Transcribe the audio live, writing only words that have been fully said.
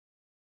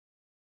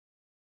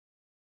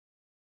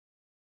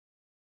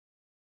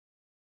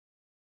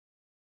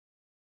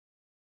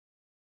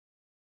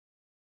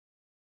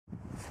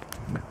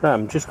Right,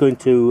 I'm just going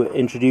to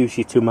introduce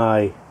you to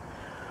my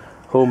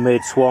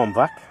homemade swarm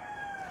vac.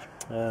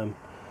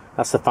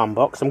 That's the fan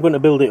box. I'm going to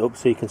build it up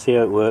so you can see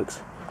how it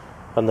works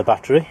on the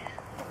battery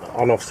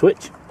on-off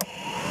switch.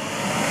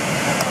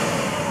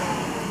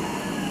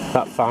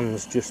 That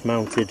fan's just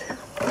mounted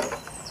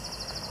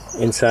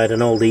inside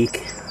an old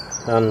eek,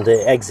 and the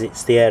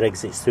air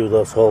exits through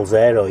those holes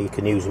there, or you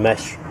can use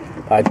mesh.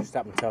 I just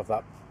happen to have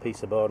that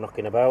piece of board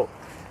knocking about,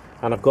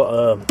 and I've got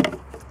a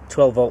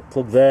 12 volt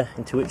plug there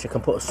into which I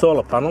can put a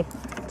solar panel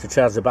to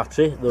charge the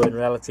battery, though in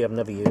reality I've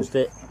never used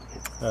it.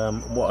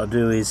 What I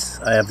do is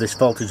I have this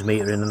voltage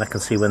meter in, and I can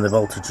see when the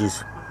voltage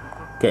is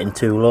getting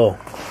too low.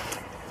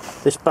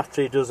 This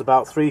battery does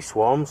about 3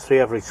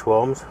 average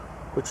swarms,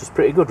 which is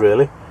pretty good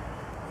really.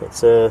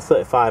 It's a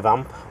 35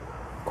 amp,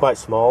 quite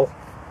small,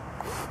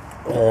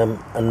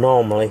 and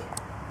normally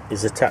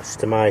is attached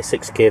to my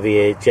 6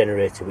 kVA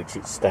generator, which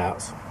it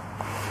starts.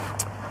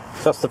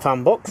 So that's the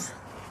fan box.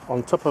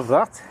 On top of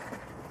that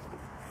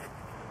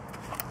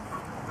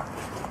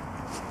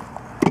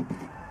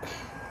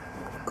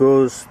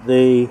goes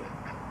the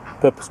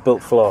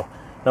purpose-built floor.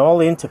 Now all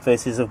the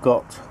interfaces have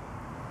got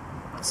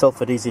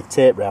self-adhesive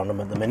tape around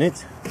them at the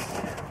minute.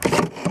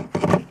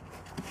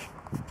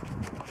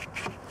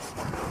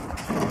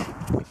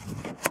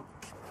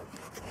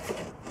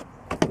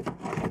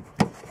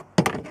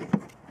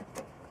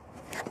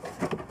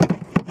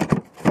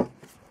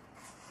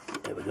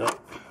 There we go.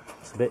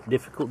 It's a bit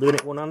difficult doing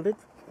it one-handed,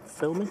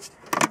 filming.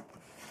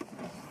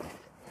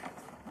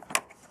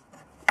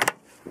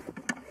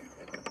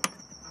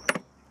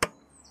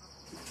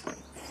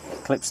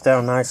 Clips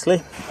down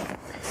nicely.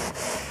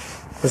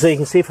 So you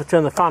can see if I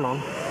turn the fan on,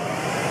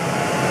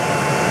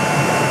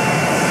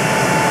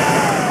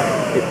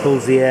 it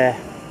pulls the air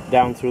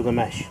down through the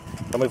mesh.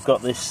 And we've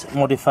got this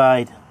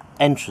modified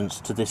entrance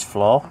to this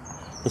floor.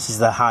 This is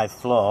the hive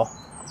floor,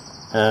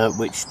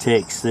 which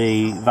takes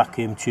the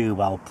vacuum tube.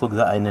 I'll plug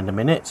that in a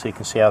minute so you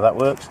can see how that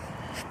works.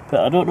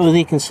 But I don't know whether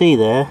you can see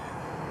there,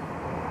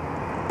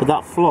 but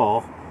that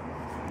floor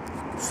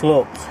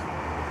slopes.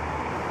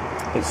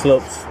 It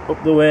slopes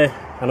up the way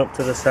and up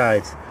to the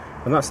sides,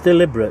 and that's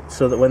deliberate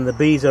so that when the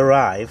bees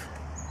arrive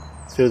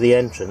through the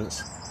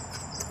entrance,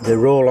 they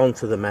roll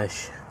onto the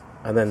mesh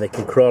and then they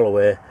can crawl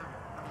away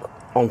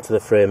onto the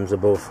frames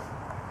above.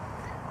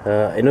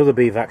 In other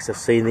bee vacs I've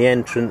seen,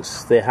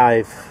 the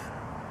hive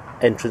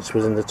entrance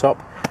was in the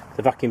top,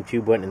 the vacuum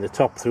tube went in the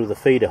top through the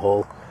feeder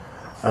hole,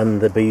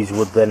 and the bees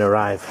would then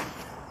arrive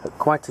at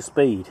quite a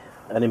speed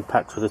and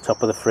impact with the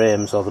top of the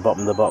frames or the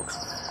bottom of the box.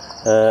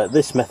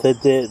 This method,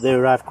 they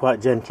arrive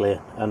quite gently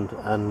and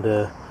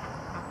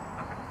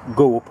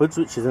go upwards,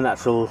 which is a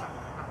natural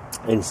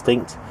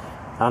instinct,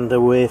 and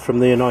away from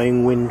the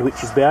annoying wind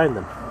which is behind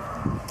them.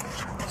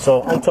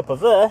 So on top of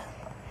there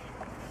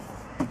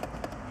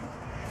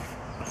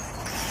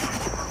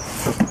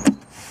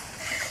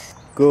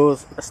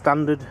goes a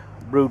standard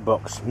brood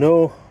box.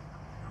 No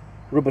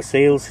rubber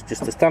seals,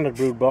 just a standard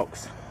brood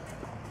box.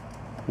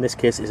 In this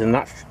case it's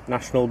a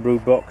national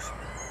brood box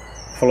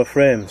full of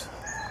frames.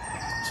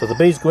 So the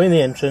bees go in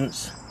the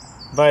entrance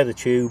via the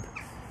tube,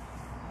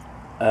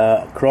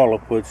 crawl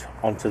upwards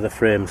onto the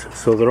frames,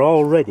 so they're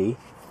already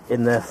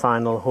in their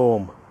final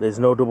home. There's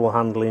no double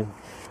handling,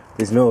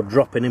 there's no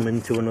dropping them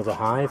into another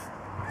hive.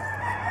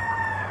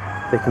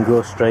 They can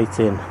go straight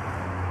in.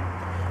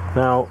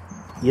 Now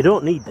you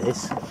don't need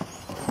this,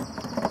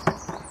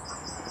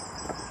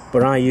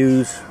 but I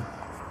use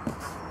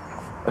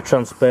a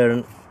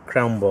transparent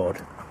crown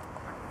board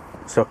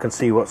so I can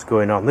see what's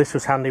going on. This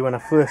was handy when I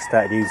first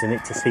started using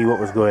it to see what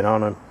was going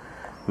on and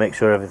make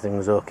sure everything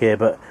was okay,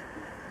 but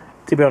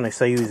to be honest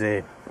I use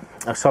a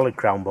solid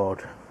crown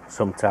board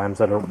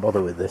sometimes. I don't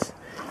bother with this,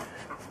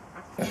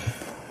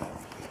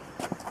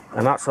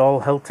 and that's all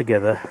held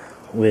together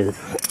with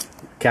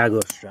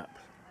cargo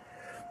straps,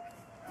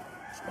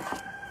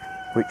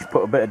 which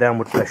put a bit of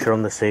downward pressure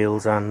on the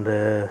seals and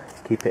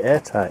keep it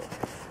airtight.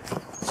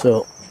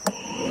 So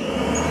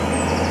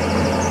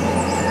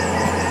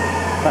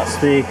that's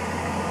the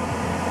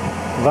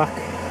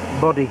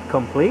vac body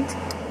complete.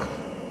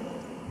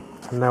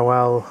 Now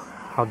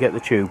I'll get the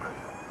tube.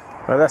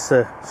 Right, that's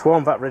the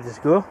swarm vac ready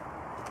to go,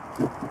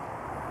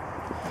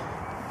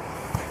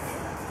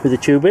 with the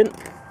tube in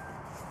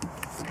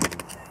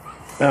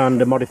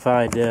and a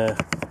modified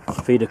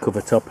feeder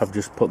cover top. I've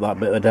just put that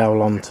bit of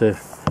dowel on to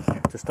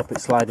stop it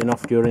sliding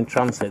off during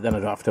transit, then I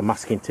don't have to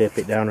masking tape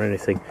it down or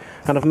anything.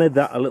 And I've made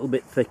that a little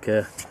bit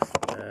thicker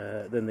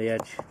than the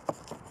edge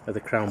of the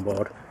crown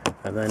board,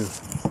 and then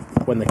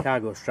when the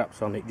cargo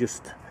strap's on, it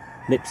just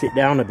nips it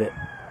down a bit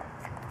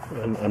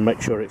and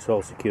make sure it's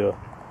all secure.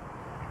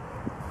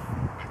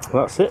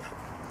 That's it,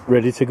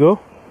 ready to go.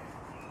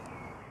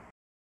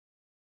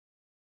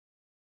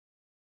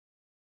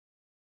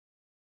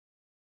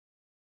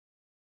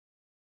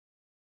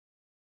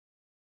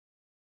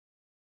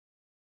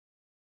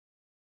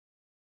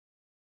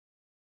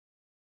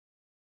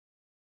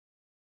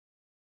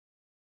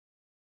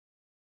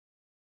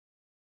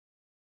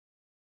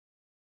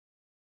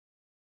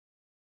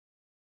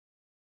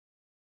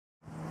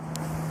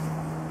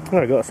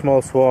 Well, I've got a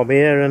small swarm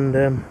here, and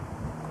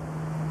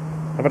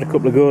I've had a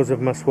couple of goes of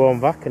my swarm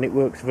vac and it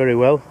works very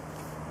well.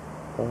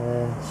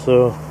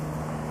 So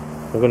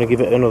I'm going to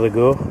give it another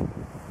go.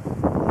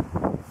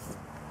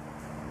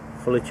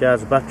 Fully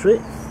charged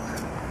battery,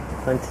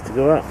 plenty to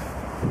go at.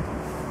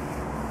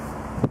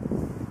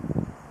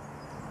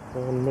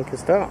 And make a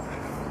start.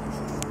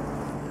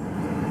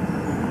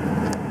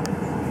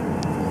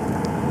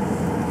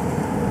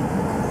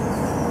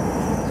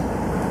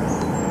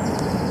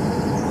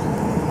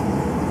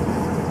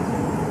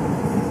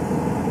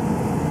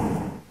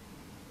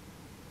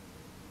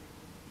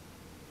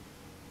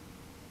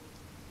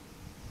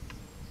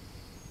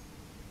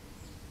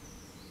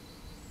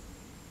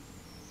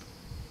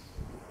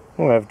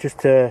 Well, I've just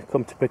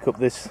come to pick up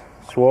this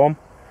swarm,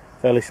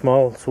 fairly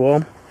small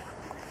swarm,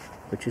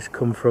 which has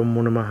come from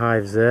one of my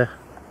hives there.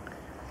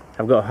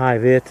 I've got a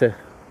hive here to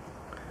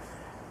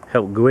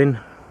help Gwyn,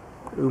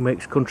 who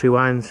makes country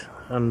wines,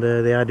 and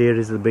the idea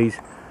is the bees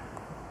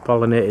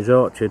pollinate his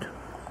orchard.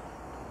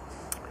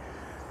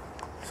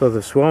 So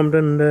they've swarmed,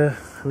 and I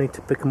need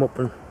to pick them up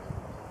and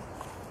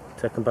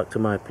take them back to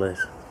my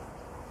place.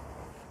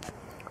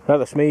 Right,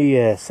 that's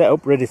me set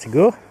up, ready to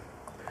go.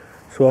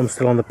 Swarm's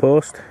still on the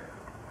post.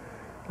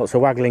 Lots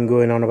of waggling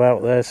going on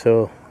about there,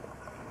 so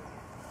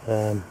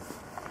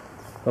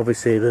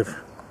obviously they've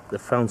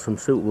found some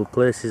suitable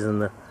places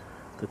and they're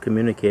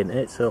communicating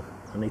it, so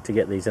I need to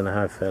get these in a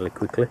hive fairly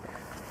quickly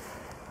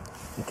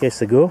in case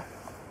they go.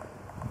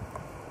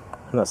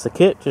 And that's the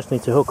kit, just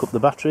need to hook up the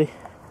battery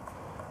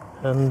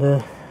and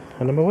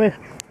I'm away.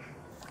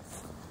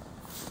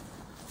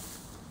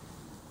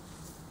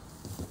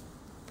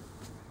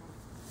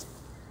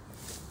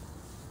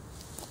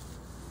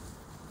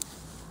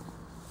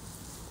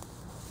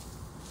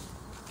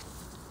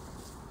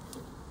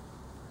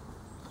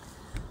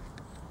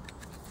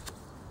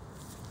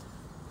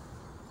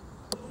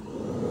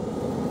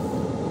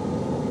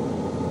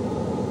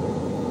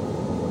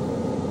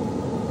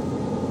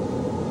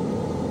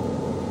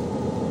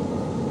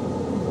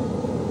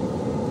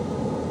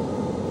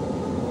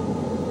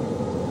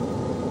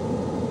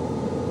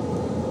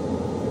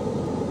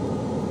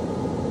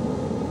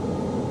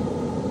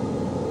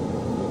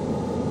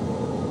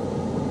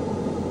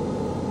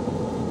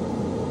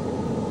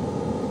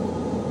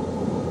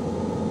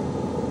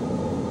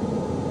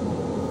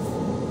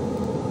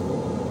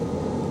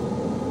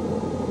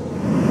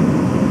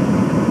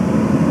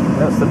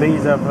 That's the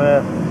bees I've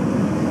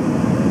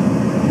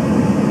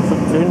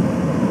sucked in.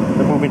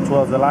 They're moving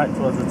towards the light,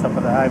 towards the top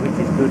of the hive, which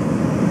is good.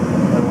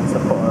 And once I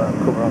put a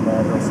cover on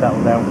there, they'll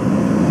settle down.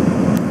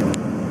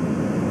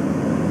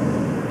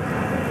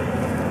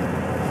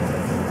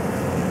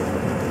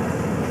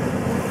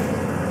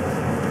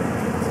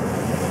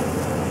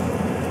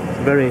 It's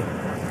very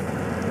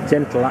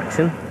gentle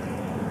action,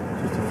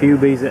 just a few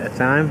bees at a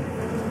time.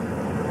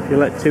 If you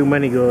let too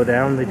many go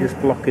down, they just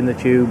block in the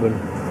tube and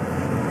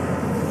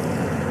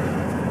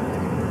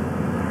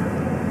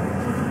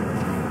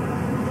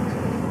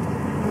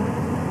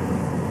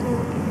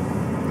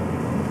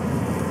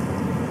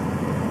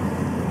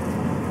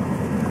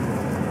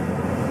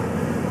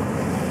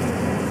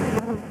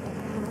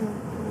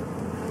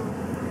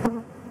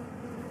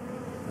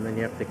then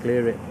you have to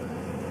clear it.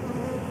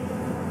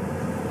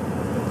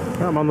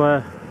 I'm on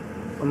the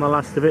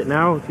last of it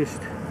now. Just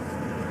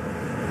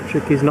the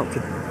trick is not to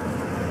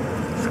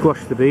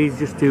squash the bees,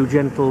 just do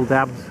gentle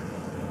dabs,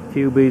 a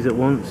few bees at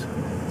once.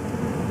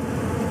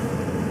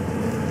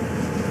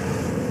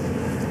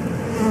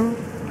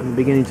 I'm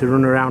beginning to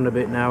run around a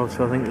bit now,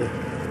 so I think that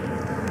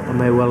I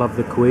may well have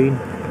the queen.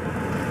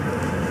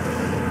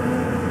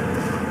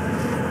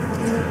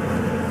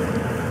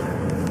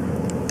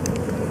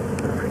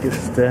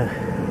 Just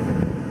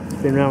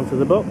spin round to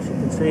the box, you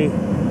can see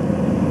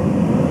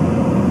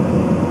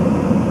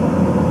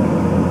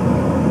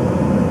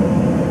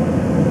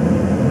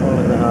all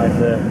in the hive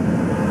there.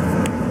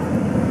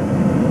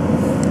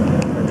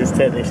 I'll just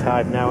take this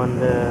hive now and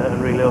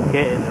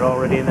relocate it. They're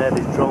already in there,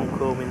 there's drone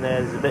comb in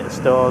there, there's a bit of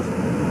stores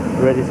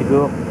ready to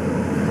go.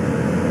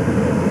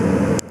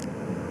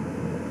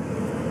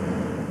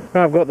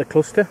 Right, I've got the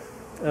cluster,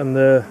 and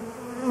the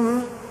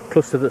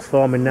cluster that's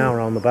forming now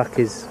around the back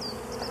is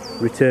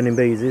returning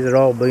bees. These are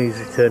all bees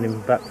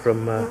returning back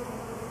from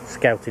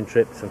scouting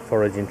trips and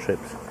foraging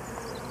trips,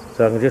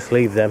 so I can just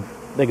leave them.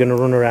 They're going to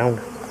run around.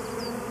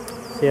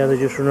 See how they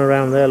just run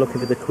around there looking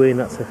for the queen?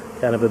 That's a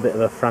kind of a bit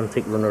of a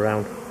frantic run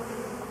around,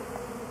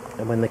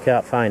 and when they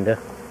can't find her,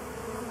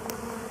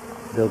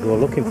 they'll go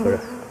looking for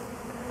her,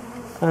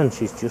 and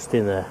she's just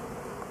in there.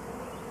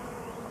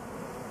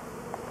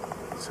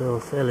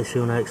 So fairly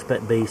soon I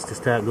expect bees to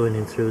start going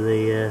in through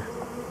the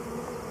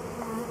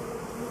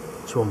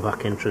swarm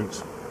back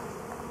entrance.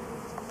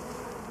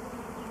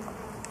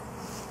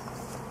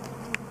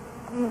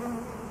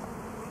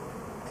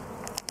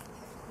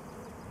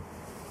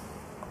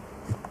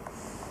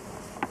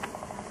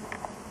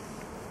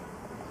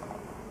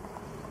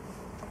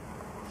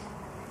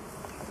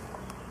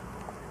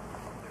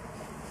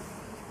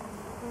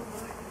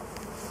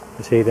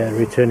 You see there,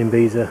 returning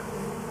bees are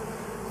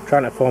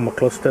trying to form a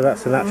cluster.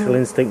 That's a natural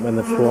instinct when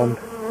they've swarmed.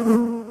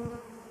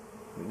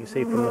 You can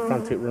see from the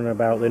frantic run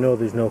about, they know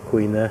there's no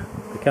queen there.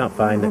 They can't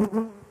find her.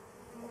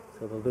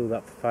 So they'll do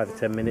that for 5 or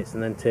 10 minutes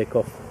and then take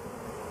off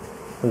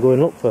and go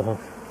and look for her.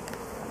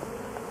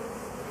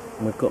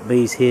 And we've got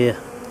bees here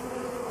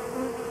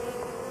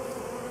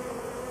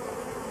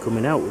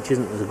coming out, which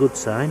isn't as a good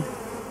sign,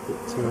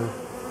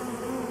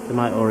 but they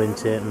might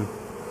orientate and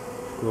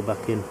go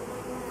back in.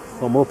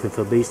 I'm hoping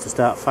for bees to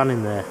start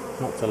fanning there,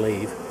 not to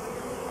leave,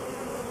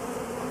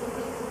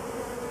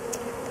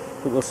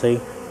 but we'll see.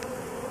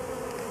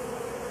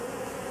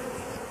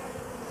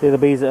 See, the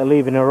bees that are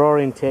leaving are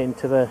orientating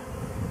to the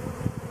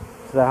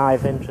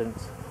hive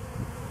entrance,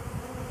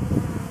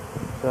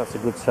 so that's a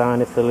good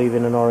sign. If they're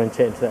leaving and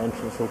orientating to the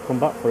entrance, they'll come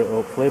back for it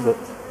hopefully, but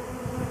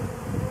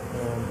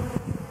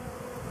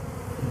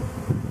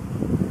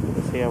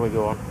we'll see how we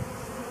go on.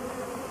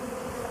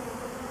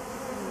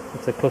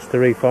 If the cluster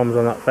reforms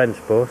on that fence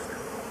post,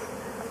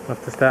 I'll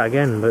have to start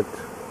again, but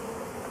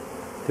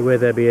the way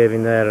they're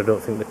behaving there, I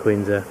don't think the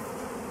queen's there.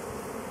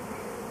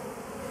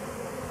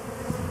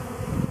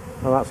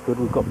 Well, that's good.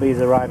 We've got bees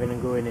arriving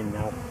and going in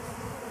now.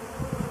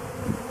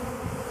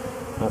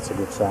 That's a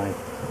good sign.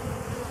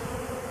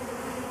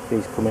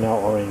 Bees coming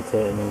out,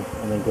 orientating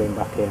and then going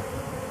back in.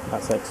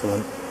 That's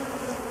excellent.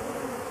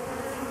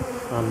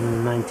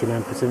 I'm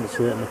 99%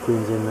 certain the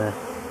queen's in there.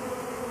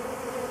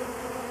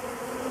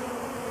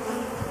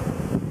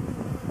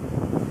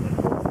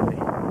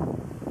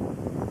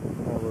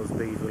 All those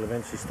bees will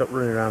eventually stop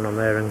running around on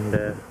there and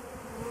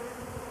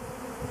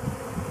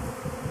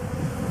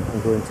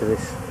go into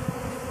this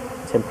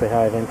temporary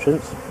hive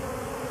entrance.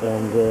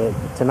 And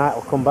tonight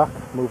I'll come back,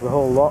 move the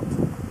whole lot,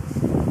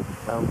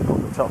 and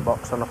put the top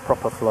box on a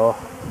proper floor,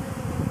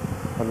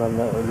 and then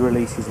that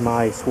releases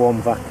my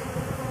swarm vac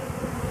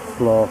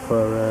floor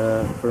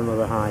for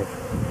another hive.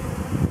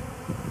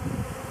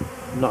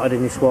 Not had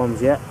any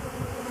swarms yet,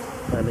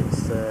 and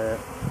it's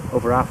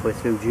over halfway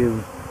through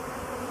June,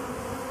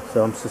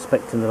 so I'm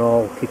suspecting they'll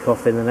all kick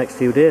off in the next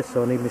few days,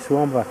 so I need my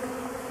swarm vac.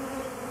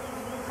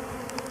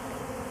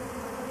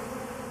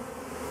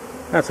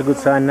 That's a good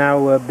sign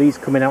now. Bees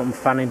coming out and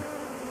fanning,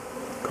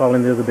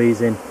 calling the other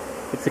bees in.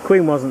 If the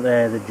queen wasn't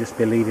there, they'd just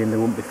be leaving. They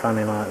wouldn't be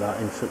fanning like that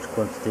in such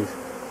quantities.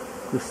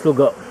 We've still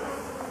got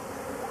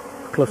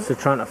a cluster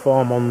trying to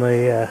form on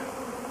the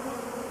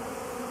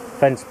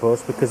fence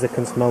post because they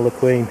can smell the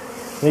queen.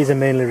 These are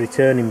mainly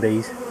returning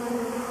bees,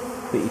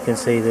 but you can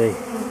see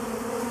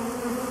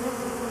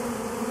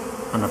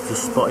and I've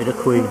just spotted a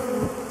queen,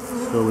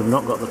 so we've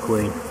not got the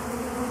queen.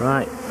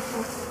 Right.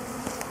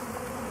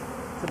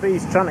 The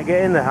bees trying to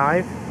get in the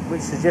hive,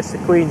 which suggests the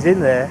queen's in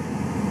there.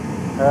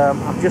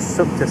 I've just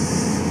sucked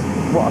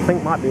what I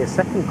think might be a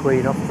second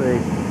queen off the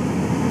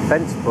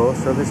fence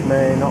post, so this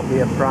may not be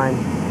a prime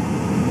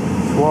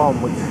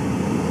swarm, which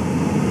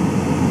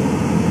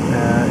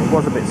it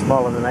was a bit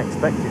smaller than I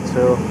expected.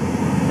 So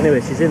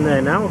anyway, she's in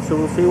there now, so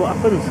we'll see what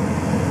happens.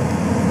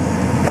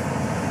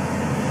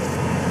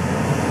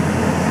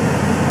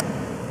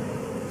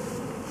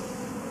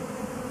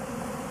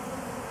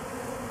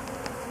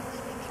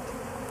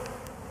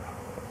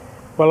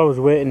 While I was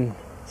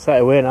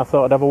sat waiting, I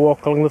thought I'd have a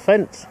walk along the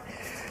fence,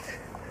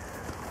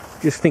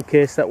 just in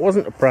case that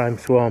wasn't a prime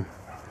swarm.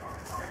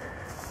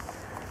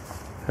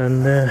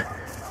 And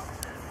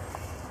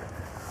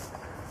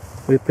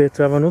we appear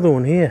to have another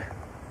one here.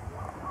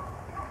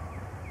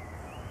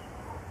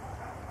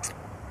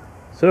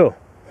 So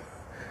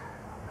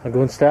I'll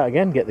go and start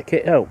again, get the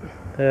kit out.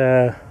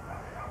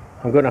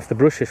 I'm going to have to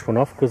brush this one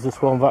off because the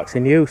swarm vac's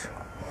in use.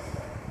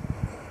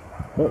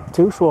 Oh,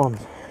 2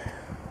 swarms.